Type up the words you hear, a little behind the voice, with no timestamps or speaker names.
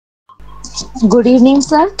Good evening,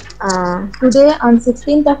 sir. Today, on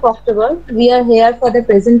 16th of October, we are here for the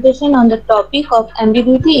presentation on the topic of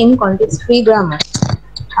ambiguity in context-free grammar.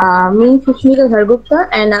 Me, Susmita Dhargupta,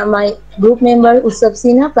 and my group member Utsav,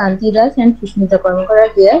 Pranthi and Susmita Karmakar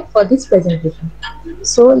are here for this presentation.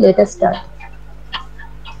 So, let us start.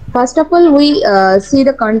 First of all, we see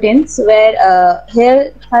the contents where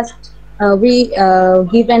here first we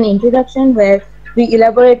give an introduction where we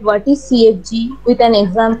elaborate what is CFG with an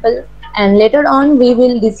example, and later on we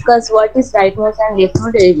will discuss what is rightmost and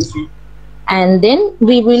leftmost derivation, and then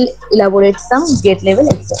we will elaborate some gate level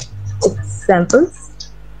examples.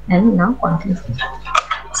 And now continue.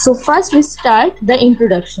 So first we start the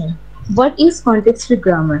introduction. What is context-free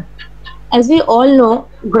grammar? As we all know,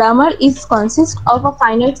 grammar is consists of a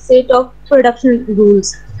finite set of production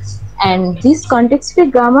rules, and this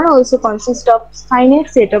context-free grammar also consists of finite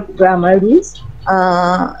set of grammar rules,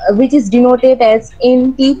 which is denoted as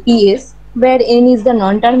NTPS, where N is the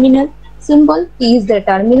non-terminal symbol, P is the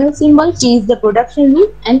terminal symbol, P is the production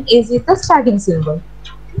rule, and S is the starting symbol.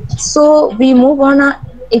 So we move on a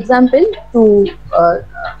example to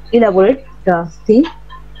elaborate the thing.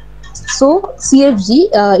 So CFG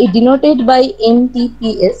is denoted by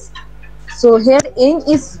NTPS. So here N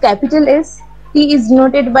is capital S, T is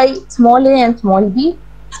denoted by small a and small b,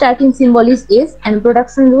 starting symbol is S, and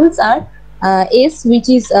production rules are S, which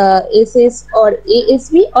is SS or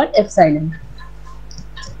ASB or epsilon.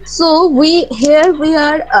 So we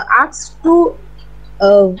are asked to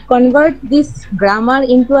convert this grammar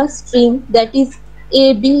into a string, that is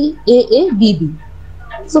AB, AA, BB.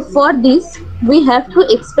 So for this, we have to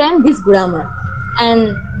expand this grammar,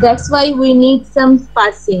 and that's why we need some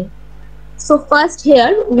parsing. So first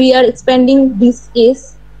here we are expanding this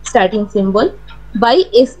S starting symbol by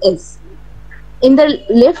SS. In the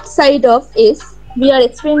left side of S, we are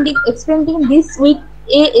expanding this with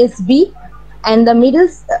ASB, and the middle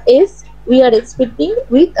S we are expanding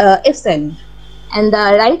with epsilon. And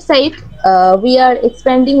the right side we are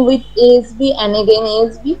expanding with ASB and again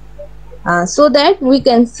ASB. So that we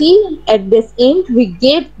can see at this end we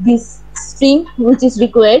get this string which is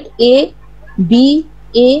required A, B,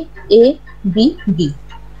 A, B, B.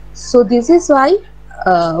 So this is why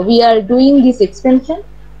we are doing this expansion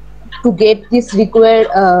to get this required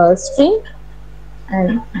string,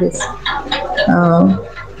 and this.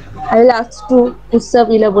 I will ask to Utsav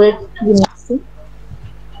elaborate the next thing.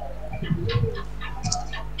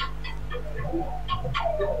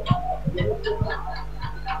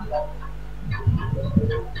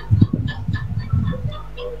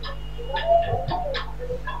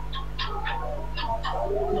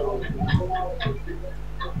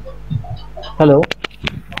 Hello.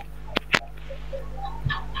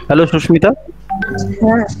 Hello, Susmita.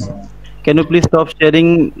 Can you please stop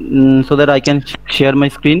sharing so that I can share my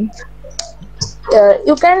screen?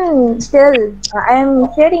 You can tell. I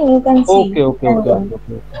am sharing. You can see. Okay.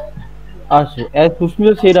 As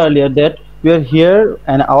Susmita said earlier that we are here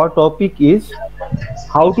and our topic is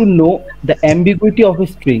how to know the ambiguity of a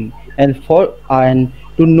string, and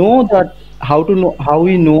to know that how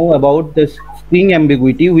we know about the string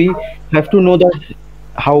ambiguity, we have to know that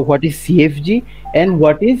what is CFG and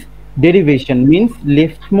what is derivation, means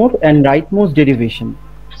leftmost and rightmost derivation.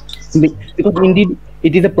 Because indeed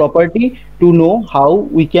it is a property to know how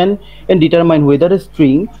we can and determine whether a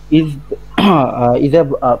string is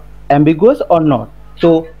ambiguous or not.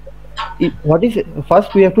 So what is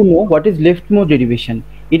first we have to know what is leftmost derivation.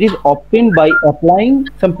 It is obtained by applying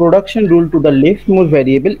some production rule to the leftmost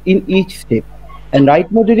variable in each step, and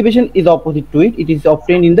rightmost derivation is opposite to it. It is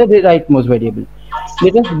obtained in the rightmost variable.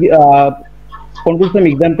 Let us conclude some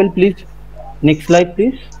example, please. Next slide,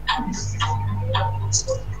 please.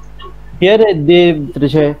 Here it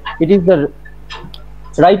is the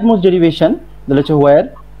rightmost derivation,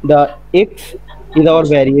 where the x is our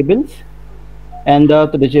variables and the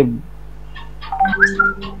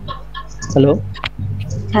hello.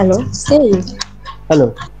 Say.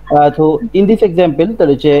 Hello. So in this example,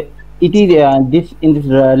 it is this in this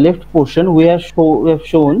left portion we have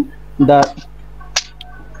shown the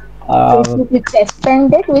It's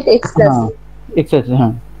expanded with x plus x,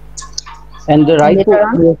 and the right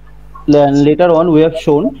later on we have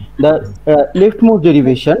shown the leftmost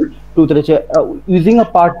derivation to using a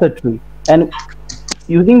parser tree, and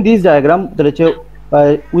using this diagram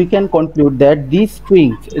we can conclude that these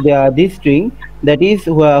strings, this string that is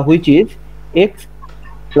which is x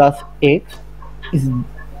plus x is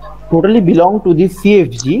totally belong to this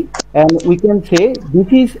CFG, and we can say this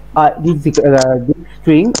is this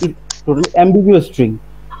string is totally ambiguous string.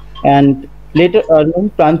 And later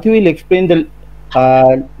Pranthi will explain the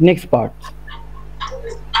next part.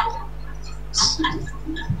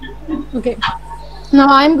 Okay. Now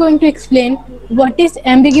I am going to explain what is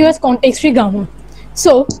ambiguous context-free grammar.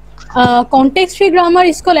 So, context-free grammar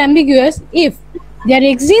is called ambiguous if there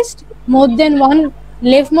exists more than one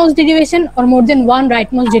leftmost derivation or more than one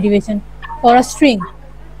rightmost derivation for a string,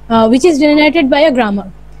 which is generated by a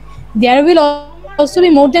grammar. There will also be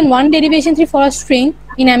more than one derivation tree for a string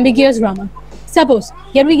in ambiguous grammar. Suppose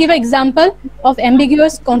here we give an example of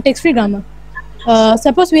ambiguous context-free grammar.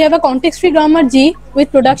 Suppose we have a context-free grammar G with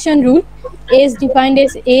production rule A is defined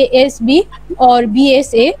as A S B or B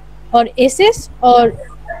S A or S S or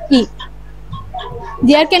E.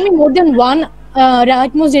 There can be more than one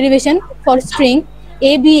rightmost derivation for string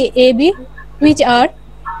A B, which are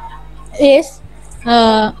S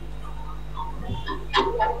uh,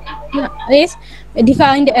 is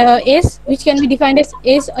defined S, which can be defined as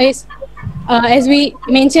S as we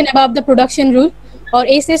mentioned above the production rule, or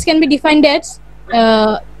SS can be defined as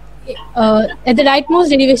at the rightmost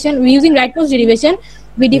derivation. We using rightmost derivation,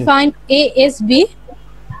 we Yes. define ASB,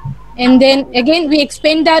 and then again we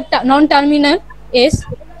expand that non-terminal S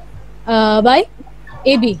by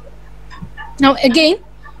AB. Now again,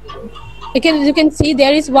 you can see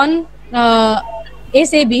there is one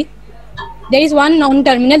SAB, there is one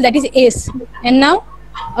non-terminal, that is S, and now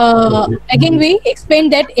again we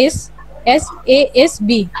expand that S as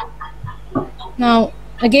ASB. Now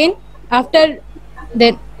again, after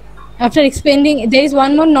that, after expanding, there is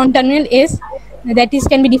one more non-terminal S, that is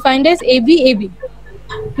can be defined as AB.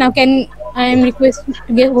 Now I am requested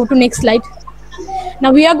to go to next slide.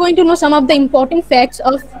 Now we are going to know some of the important facts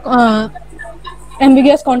of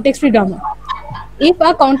ambiguous context-free grammar. If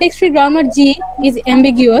a context-free grammar G is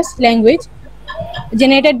ambiguous language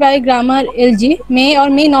generated by grammar LG may or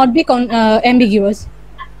may not be ambiguous.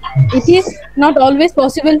 It is not always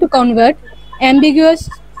possible to convert ambiguous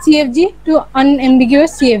CFG to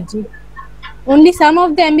unambiguous CFG. Only some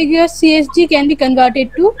of the ambiguous CFG can be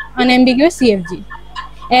converted to unambiguous CFG.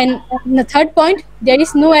 And the third point, there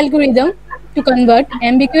is no algorithm to convert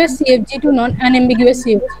ambiguous CFG to unambiguous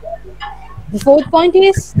CFG. The fourth point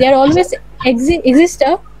is there always exists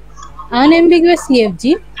a unambiguous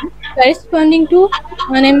CFG corresponding to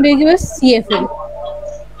unambiguous CFL.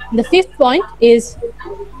 The fifth point is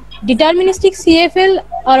deterministic CFL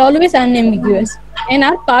are always unambiguous and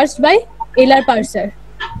are parsed by LR parser.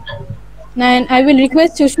 And I will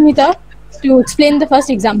request Susmita to explain the first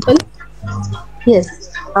example. Yes.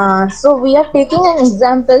 So we are taking an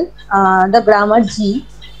example, the grammar G,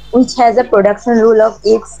 which has a production rule of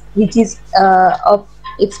x, which is of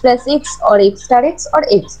x plus x or x star x or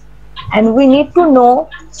x, and we need to know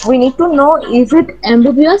is it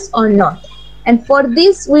ambiguous or not. And for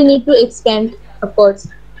this we need to expand, of course.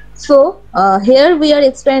 So here we are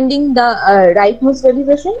expanding the rightmost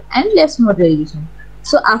derivation and leftmost derivation.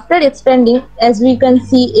 So after expanding, as we can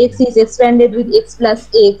see, x is expanded with x plus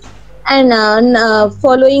x, and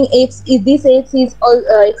following x is this x is all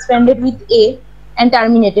expanded with a and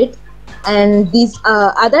terminated, and this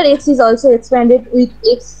other x is also expanded with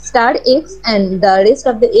x star x, and the rest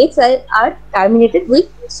of the x are terminated with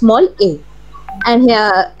small a, and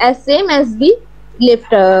here as same as the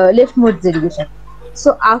leftmost derivation.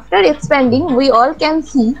 So after expanding, we all can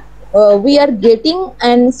see we are getting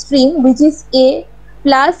an string which is a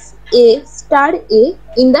plus a star a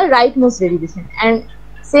in the rightmost derivation, and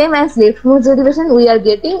same as leftmost derivation we are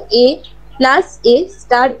getting a plus a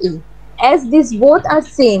star a. As these both are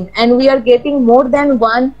same and we are getting more than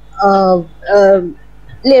one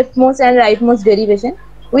leftmost and rightmost derivation,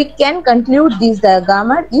 we can conclude this the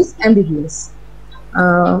grammar is ambiguous.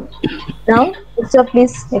 Now, Utsav,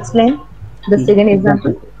 please explain the second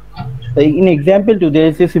example. In example 2, there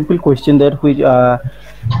is a simple question that which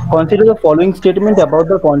consider the following statement about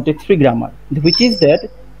the context-free grammar, which is that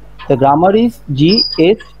the grammar is G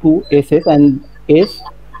S to SS and S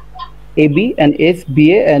AB and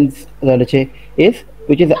SBA and let's say S,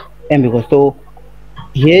 which is ambiguous. So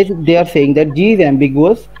here they are saying that G is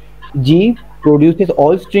ambiguous. G produces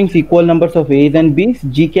all strings equal numbers of A's and B's.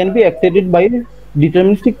 G can be accessed by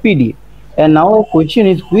deterministic PD. And now our question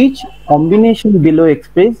is which combination below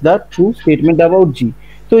express the true statement about G.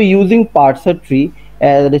 So using parser tree,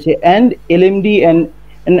 let's say, and LMD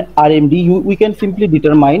and RMD, we can simply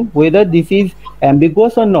determine whether this is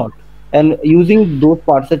ambiguous or not. And using those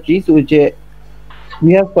parser trees, which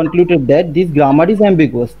we have concluded that this grammar is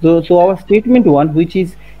ambiguous. So our statement 1, which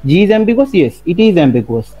is G is ambiguous, yes, it is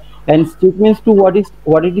ambiguous. And statements 2, what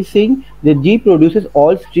it is saying, that G produces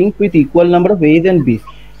all strings with equal number of A's and B's.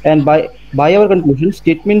 And by our conclusion,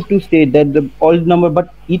 statement 2 state that the all number,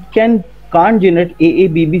 but it can't generate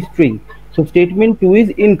AABB string. So statement 2 is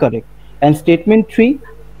incorrect. And statement 3,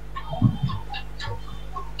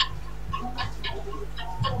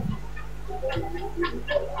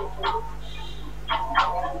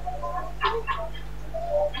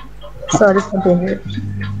 Sorry for the interruption.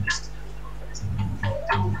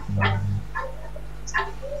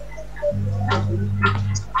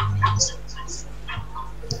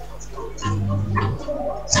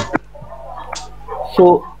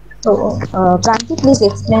 So, So, Pranthi, please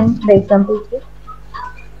explain the example, please.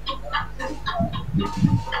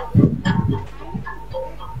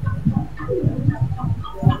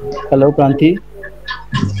 hello, Pranthi.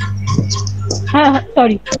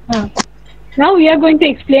 Sorry. Now we are going to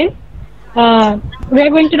explain. We are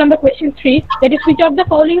going to number question 3. That is, which of the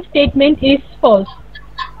following statement is false?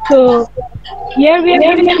 So here we are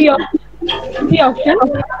given three options.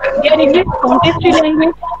 Here it is context-free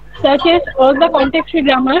language, such as all the context-free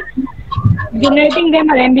grammar generating them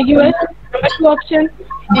are ambiguous. Number 2 option,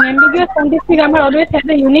 an ambiguous context-free grammar always has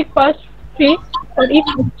a unique first string for each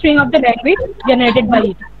string of the language generated by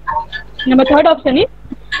it. Number 3rd option is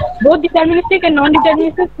both deterministic and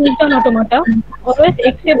non-deterministic full-turn automata always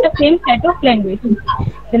accept the same set of language.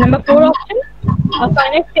 The number 4 option, a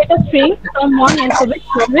finite set of strings from one alphabet is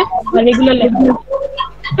always a regular language.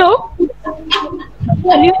 So,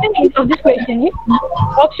 solution of this question is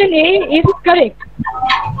option A is correct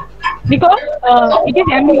because it is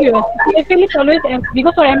ambiguous. CFL is always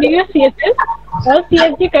because for ambiguous CFL, all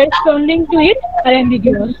CFG corresponding to it are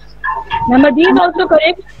ambiguous. Number D is also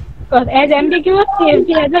correct because as ambiguous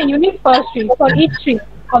CFG has a unique first string for each string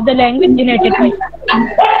of the language generated by it.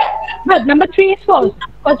 But number 3 is false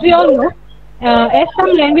because we all know as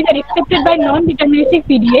some language are accepted by non-deterministic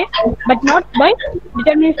PDA but not by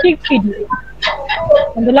deterministic PDA.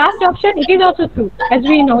 And the last option, it is also true, as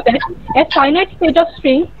we know that a finite set of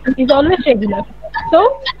string is always regular.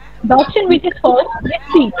 So, the option which is false is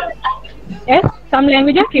C, as some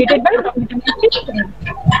languages are created by non-deterministic string.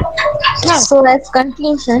 Now, So, as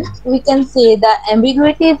conclusion, we can say that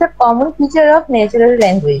ambiguity is a common feature of natural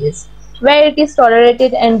languages, where it is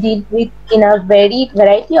tolerated and dealt with in a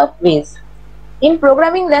variety of ways. In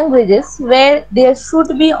programming languages, where there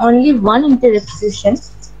should be only one interpretation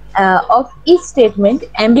of each statement,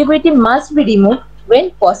 ambiguity must be removed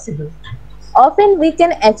when possible. Often, we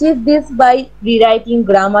can achieve this by rewriting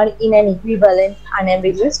grammar in an equivalent,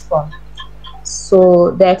 unambiguous form.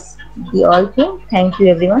 So, that's the all thing. Thank you,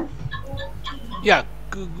 everyone. Yeah,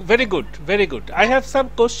 very good, very good. I have some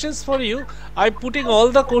questions for you. I'm putting all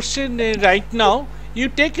the question right now. You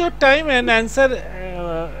take your time and answer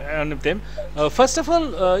one of them. First of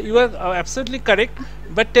all, you are absolutely correct.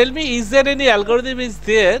 But tell me, is there any algorithm is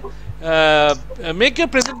there? Make your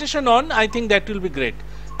presentation on. I think that will be great.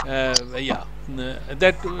 Yeah,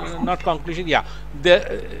 that not conclusion. Yeah,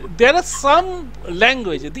 there are some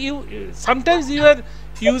language. Sometimes you are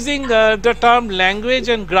using the term language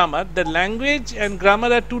and grammar. The language and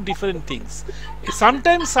grammar are two different things.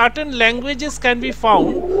 Sometimes certain languages can be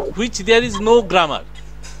found which there is no grammar,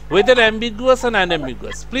 whether ambiguous and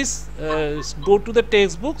unambiguous. Please go to the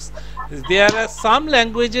textbooks. There are some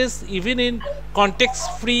languages even in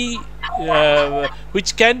context free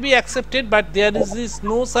which can be accepted, but there is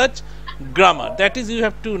no such grammar. That is, you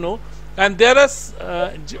have to know. And there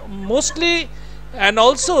are mostly, and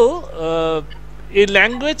also a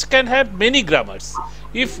language can have many grammars.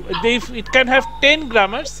 If it can have 10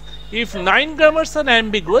 grammars, if 9 grammars are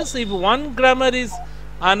ambiguous, if 1 grammar is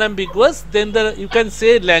unambiguous, then you can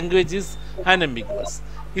say language is unambiguous.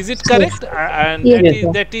 Is it correct? And Yes.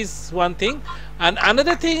 that is one thing. And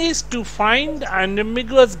another thing is to find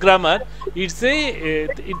unambiguous grammar. It's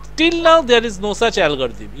till now there is no such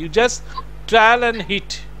algorithm. You just trial and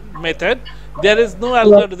hit method. There is no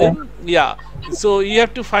algorithm. Yeah. So you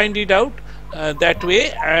have to find it out that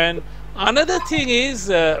way. And another thing is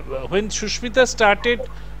when Susmita started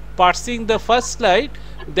parsing the first slide,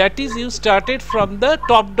 that is, you started from the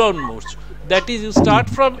top down mode. That is, you start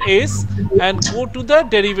from S and go to the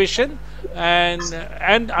derivation, and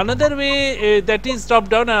another way that is top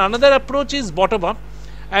down, and another approach is bottom up.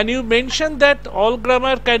 And you mentioned that all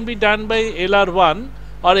grammar can be done by LR1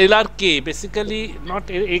 or LRK. Basically,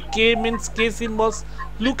 not a K means K symbols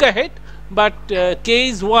look ahead, but K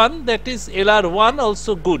is 1, that is LR1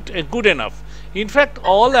 also good enough. In fact,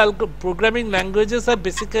 all programming languages are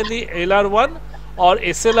basically LR1 or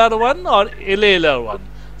SLR1 or LALR1.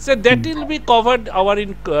 So that will be covered our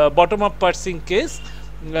in bottom up parsing case.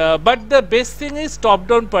 But the best thing is top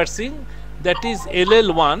down parsing, that is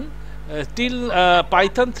LL1 till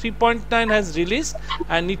Python 3.9 has released,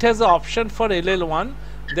 and it has an option for LL1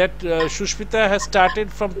 that Susmita has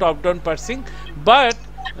started from top down parsing. But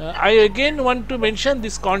I again want to mention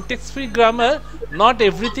this context free grammar. Not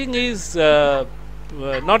everything is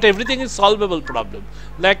solvable problem.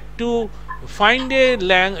 Like to find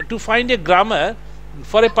a grammar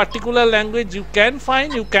for a particular language you can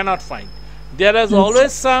find, you cannot find. There is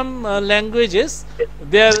always some languages,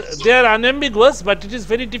 they are unambiguous, but it is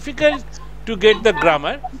very difficult to get the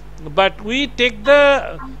grammar. But we take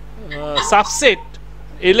the subset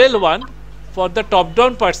LL1 for the top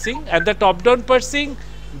down parsing, and the top down parsing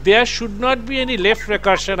there should not be any left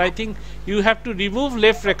recursion. I think you have to remove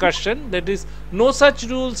left recursion, that is no such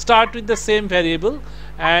rule start with the same variable,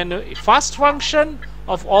 and first function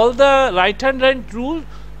of all the right hand run rule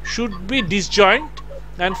should be disjoint,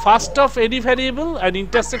 and first of any variable and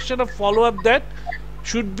intersection of follow up that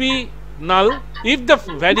should be null. If the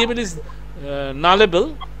variable is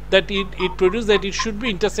nullable, that it produces, that it should be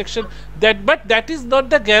intersection that, but that is not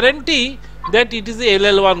the guarantee that it is a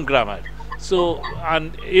LL1 grammar. So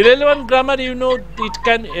and LL1 grammar, you know, it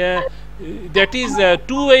can that is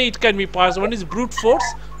two way it can be parsed. One is brute force,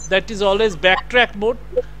 that is always backtrack mode,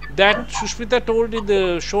 that Susmita told in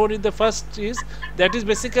the shown in the first is, that is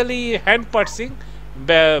basically hand parsing,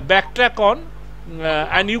 backtrack on,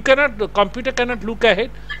 and you cannot, the computer cannot look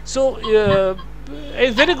ahead. So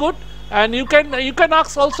it's very good, and you can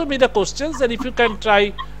ask also me the questions, and if you can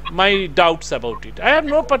try my doubts about it. I have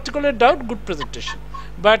no particular doubt. Good presentation,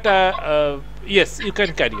 but yes, you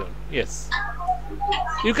can carry on. Yes,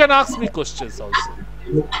 you can ask me questions also.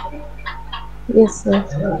 Yes,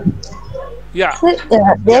 sir. Yeah. Sir,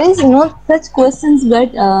 there is no such questions,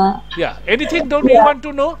 but Yeah. Anything don't you want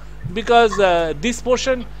to know? Because this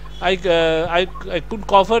portion I could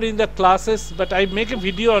cover in the classes, but I make a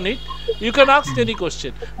video on it. You can ask any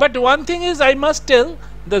question. But one thing is, I must tell,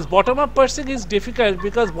 this bottom up parsing is difficult,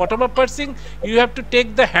 because bottom up parsing you have to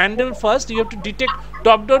take the handle first. You have to detect.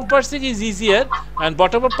 Top down parsing is easier, and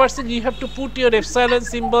bottom up parsing you have to put your epsilon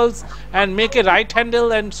symbols and make a right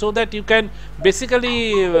handle, and so that you can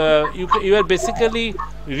basically you are basically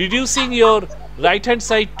reducing your right hand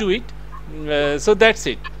side to it. So that's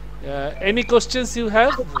it. Any questions you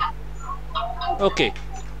have? Okay.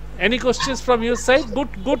 Any questions from your side?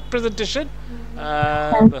 Good presentation.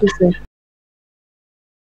 thank you, sir.